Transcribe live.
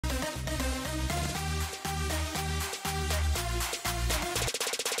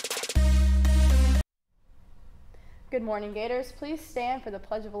Good morning, Gators. Please stand for the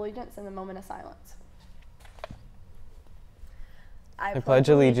Pledge of Allegiance and the moment of silence. I pledge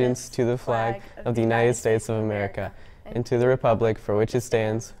allegiance to the flag of the United States of America and to the republic for which it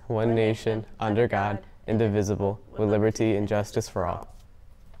stands, one nation, under God, indivisible, with liberty and justice for all.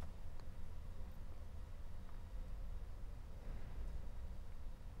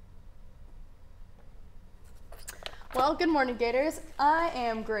 Well, good morning, Gators. I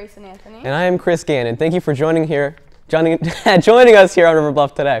am Grace and Anthony. And I am Chris Gannon. Thank you for joining us here on River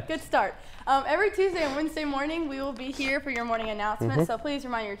Bluff today. Good start. Every Tuesday and Wednesday morning, we will be here for your morning announcements, so please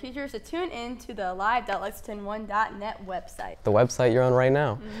remind your teachers to tune in to the live.lexington1.net website. The website you're on right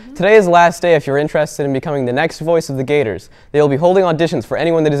now. Today is the last day if you're interested in becoming the next voice of the Gators. They will be holding auditions for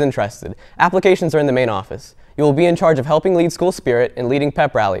anyone that is interested. Applications are in the main office. You will be in charge of helping lead school spirit and leading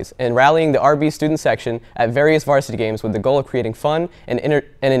pep rallies and rallying the RB student section at various varsity games with the goal of creating fun and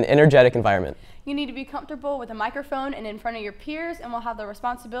an energetic environment. You need to be comfortable with a microphone and in front of your peers, and will have the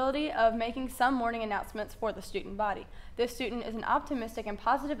responsibility of making some morning announcements for the student body. This student is an optimistic and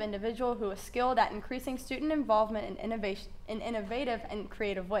positive individual who is skilled at increasing student involvement in innovative and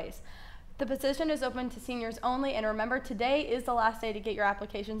creative ways. The position is open to seniors only, and remember, today is the last day to get your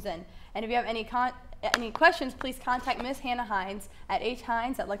applications in. And if you have any questions, please contact Ms. Hannah Hines at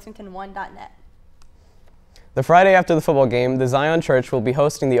hines@lexington1.net. The Friday after the football game, the Zion Church will be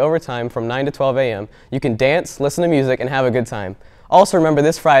hosting the overtime from 9 to 12 a.m. You can dance, listen to music, and have a good time. Also remember,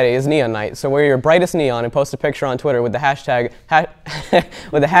 this Friday is Neon Night, so wear your brightest neon and post a picture on Twitter with the hashtag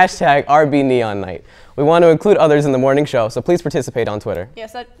 #RBNeonNight. We want to include others in the morning show, so please participate on Twitter.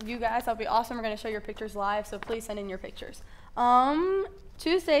 Yes, you guys, that'll be awesome. We're going to show your pictures live, so please send in your pictures.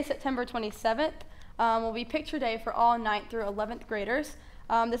 Tuesday, September 27th, will be picture day for all 9th through 11th graders.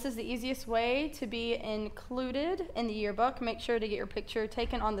 This is the easiest way to be included in the yearbook. Make sure to get your picture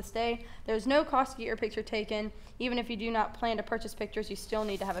taken on this day. There's no cost to get your picture taken. Even if you do not plan to purchase pictures, you still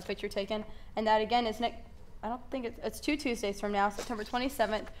need to have a picture taken. And that again is it's 2 Tuesdays from now, September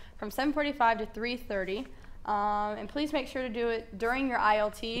 27th, from 7:45 to 3:30. And please make sure to do it during your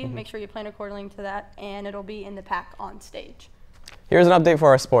ILT. Make sure you plan accordingly to that, and it'll be in the pack on stage. Here's an update for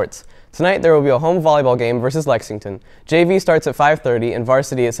our sports. Tonight there will be a home volleyball game versus Lexington. JV starts at 5:30 and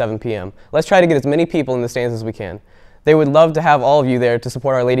varsity at 7 p.m. Let's try to get as many people in the stands as we can. They would love to have all of you there to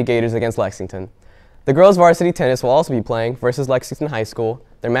support our Lady Gators against Lexington. The girls varsity tennis will also be playing versus Lexington High School.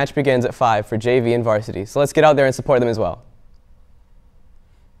 Their match begins at 5 for JV and varsity, so let's get out there and support them as well.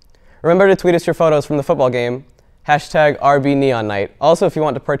 Remember to tweet us your photos from the football game, #RBNeonNight. Also, if you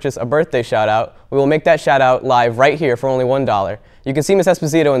want to purchase a birthday shout-out, we will make that shout-out live right here for only $1. You can see Ms.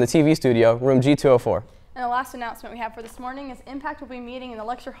 Esposito in the TV studio, room G204. And the last announcement we have for this morning is Impact will be meeting in the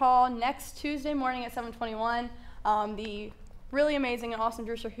lecture hall next Tuesday morning at 7:21. The really amazing and awesome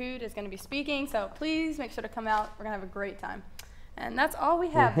Drew Shahood is going to be speaking, so please make sure to come out. We're going to have a great time. And that's all we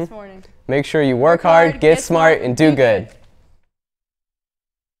have this morning. Make sure you work hard, get smart, and do good.